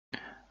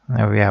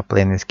Now we are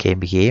playing escape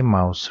game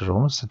Mouse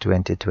Rooms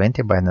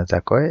 2020 by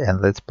Nazokoi, and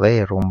let's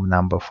play room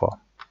number 4.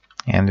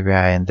 And we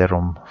are in the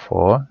room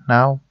 4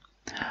 now.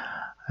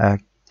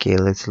 Okay,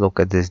 let's look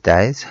at these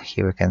dice.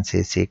 Here we can see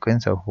a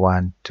sequence of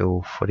 1,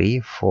 2, 3,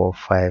 4,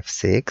 5,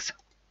 6.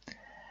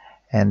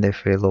 And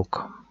if we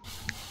look,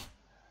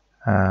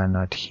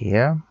 not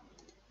here,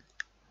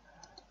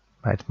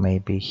 but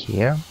maybe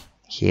here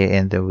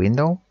in the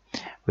window,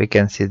 we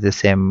can see the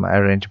same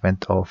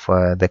arrangement of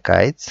the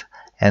kites,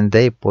 and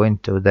they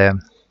point to the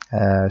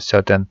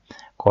certain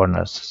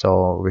corners.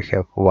 So we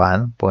have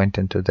 1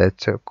 pointing to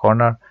that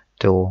corner,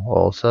 2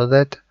 also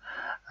that,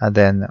 and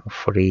then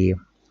 3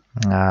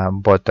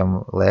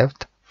 bottom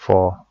left,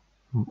 4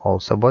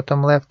 also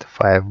bottom left,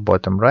 5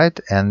 bottom right,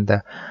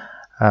 and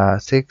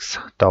 6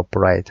 top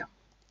right.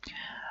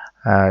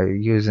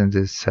 Using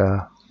this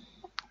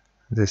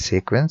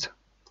sequence,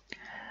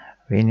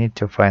 we need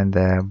to find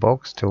the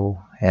box to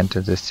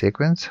enter the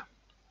sequence.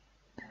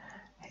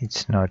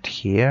 It's not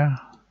here.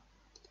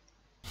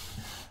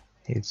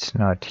 It's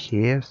not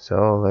here,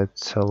 so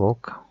let's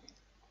look.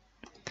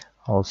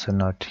 Also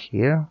not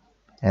here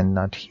and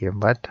not here,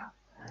 but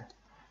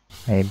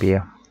maybe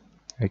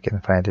we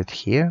can find it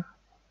here.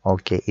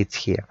 Okay, it's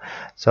here.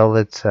 So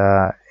let's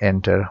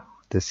enter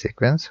the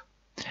sequence.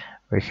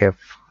 We have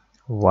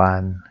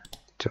 1,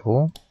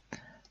 2,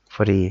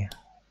 3,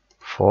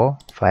 4,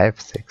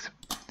 5, 6.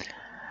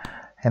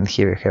 And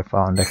here we have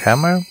found the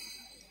hammer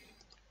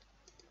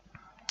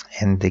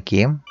and the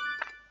key.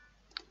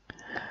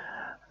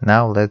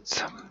 Now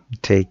let's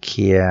take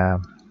here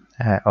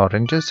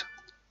oranges,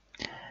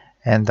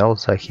 and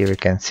also here we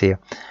can see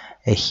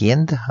a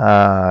hint.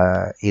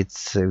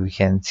 We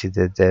can see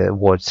that the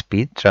word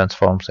speed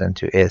transforms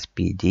into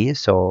SPD,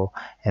 so,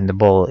 and the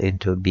ball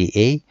into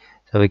BA.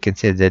 So we can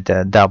see that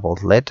the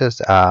doubled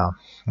letters are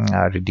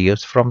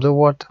reduced from the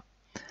word,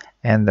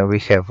 and we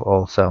have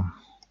also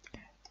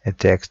a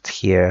text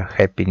here,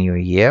 Happy New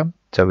Year.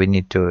 So we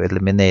need to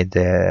eliminate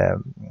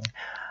the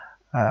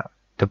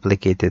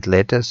duplicated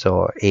letters.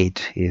 So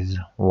 8 is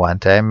 1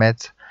 time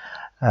at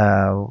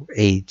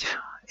 8,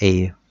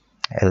 A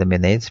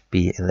eliminates,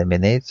 B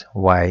eliminates,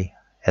 Y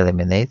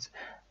eliminates,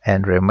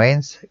 and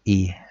remains,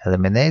 E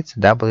eliminates,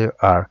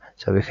 WR.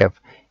 So we have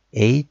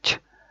H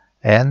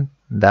and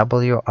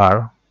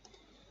WR.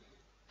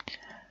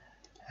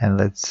 And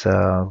let's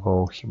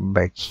go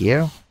back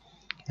here,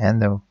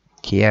 and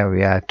here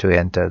we are to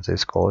enter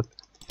this code.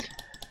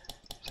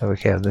 So we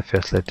have the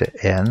first letter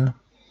N,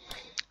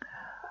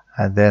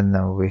 and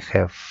then we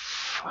have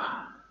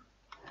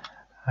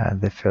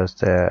the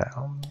first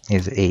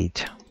is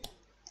 8,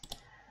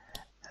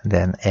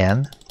 then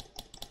N,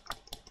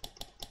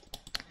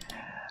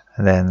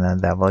 then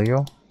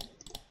W,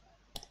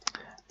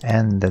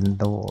 and then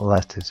the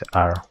last is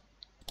R.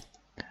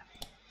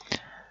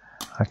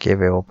 Okay,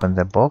 we open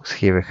the box.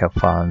 Here we have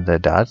found the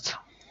dots,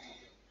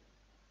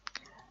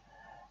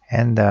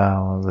 and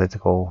let's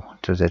go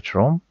to that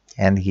room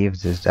and give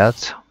these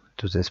dots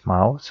to this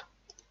mouse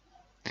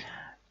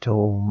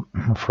to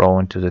throw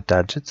into the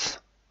targets.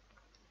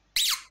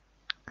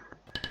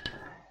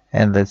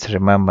 And let's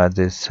remember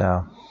this,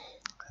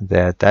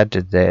 the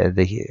target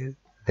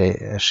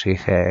she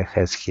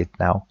has hit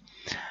now.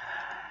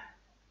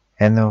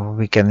 And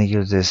we can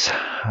use this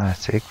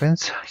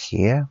sequence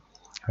here.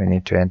 We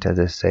need to enter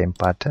the same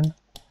pattern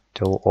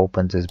to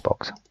open this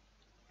box.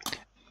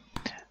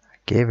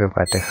 Okay, we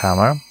got a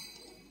hammer.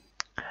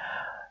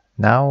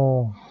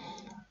 Now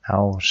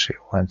she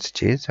wants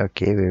cheese.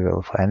 Okay, we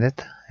will find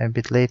it a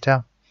bit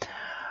later.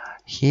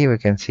 Here we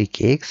can see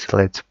cakes.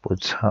 Let's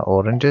put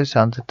oranges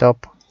on the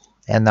top.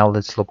 And now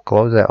let's look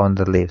closer on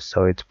the leaves.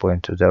 So it's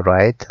point to the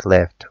right,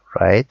 left,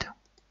 right,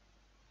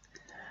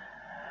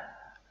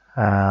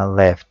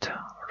 left,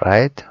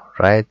 right,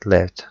 right,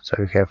 left. So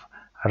we have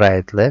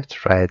right,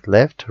 left, right,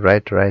 left,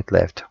 right, right,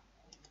 left.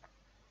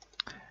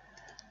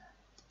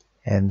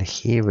 And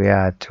here we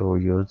are to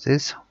use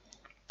this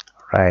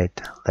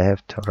right,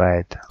 left,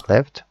 right,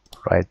 left,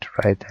 right,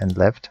 right, and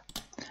left.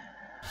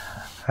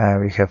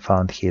 We have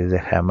found here the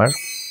hammer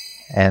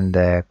and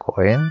the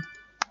coin.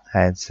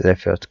 It's the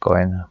first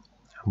coin,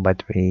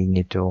 but we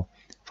need to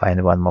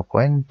find one more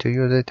coin to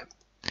use it.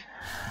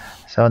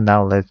 So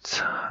now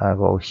let's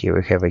go here.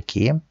 We have a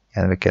key,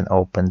 and we can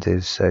open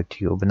this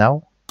tube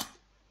now.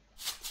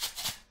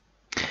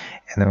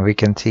 And we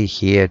can see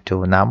here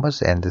 2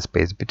 numbers and the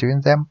space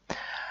between them.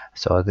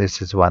 So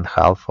this is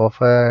 1/2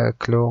 of a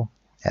clue,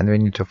 and we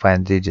need to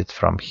find digits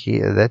from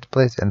here, that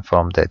place, and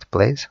from that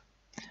place.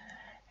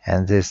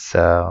 And this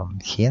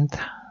hint,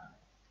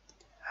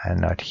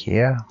 not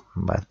here,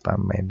 but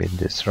maybe in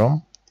this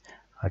room.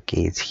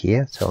 Okay, it's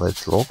here, so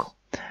let's look.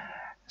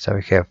 So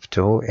we have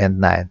 2 and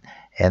 9,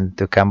 and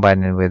to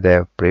combine it with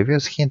the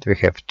previous hint, we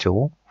have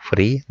 2,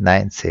 3,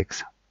 9,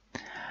 6.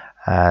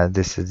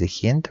 This is the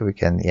hint. We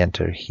can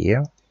enter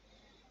here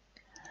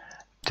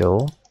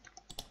 2,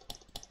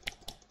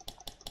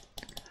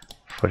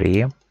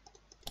 3,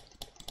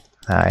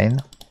 9,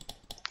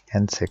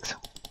 and 6.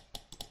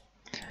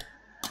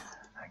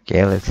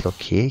 Okay, let's look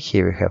here.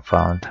 Here we have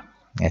found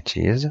a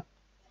cheese,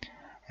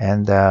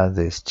 And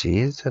this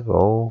cheese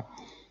go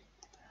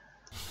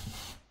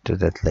to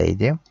that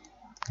lady.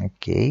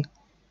 Okay.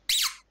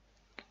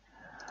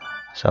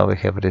 So we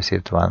have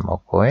received one more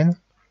coin.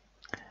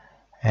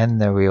 And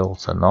we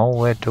also know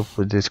where to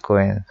put this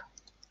coin.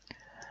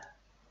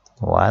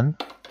 1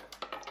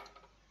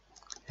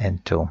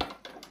 and 2.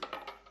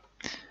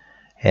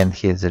 And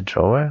here the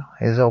drawer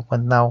is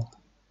opened now.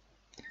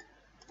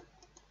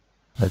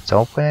 Let's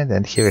open it,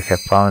 and here we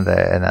have found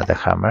another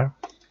hammer.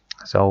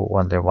 So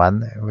only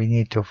one we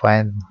need to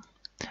find.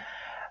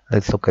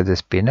 Let's look at the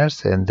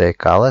spinners and their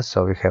colors.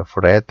 So we have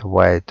red,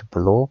 white,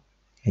 blue,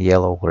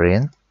 yellow,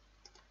 green.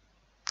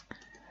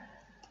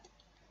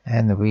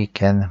 And we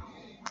can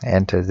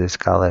enter these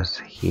colors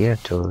here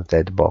to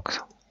that box.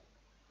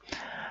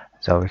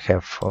 So we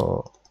have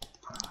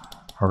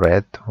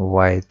red,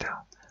 white,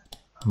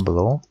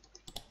 blue,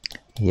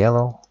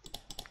 yellow,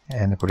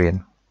 and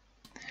green.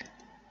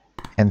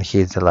 And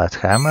here's the last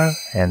hammer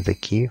and the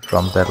key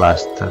from the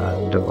last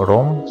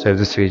room. So if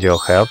this video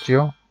helped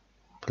you,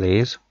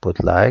 please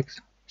put likes,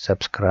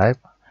 subscribe,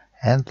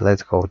 and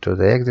let's go to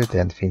the exit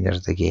and finish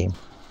the game.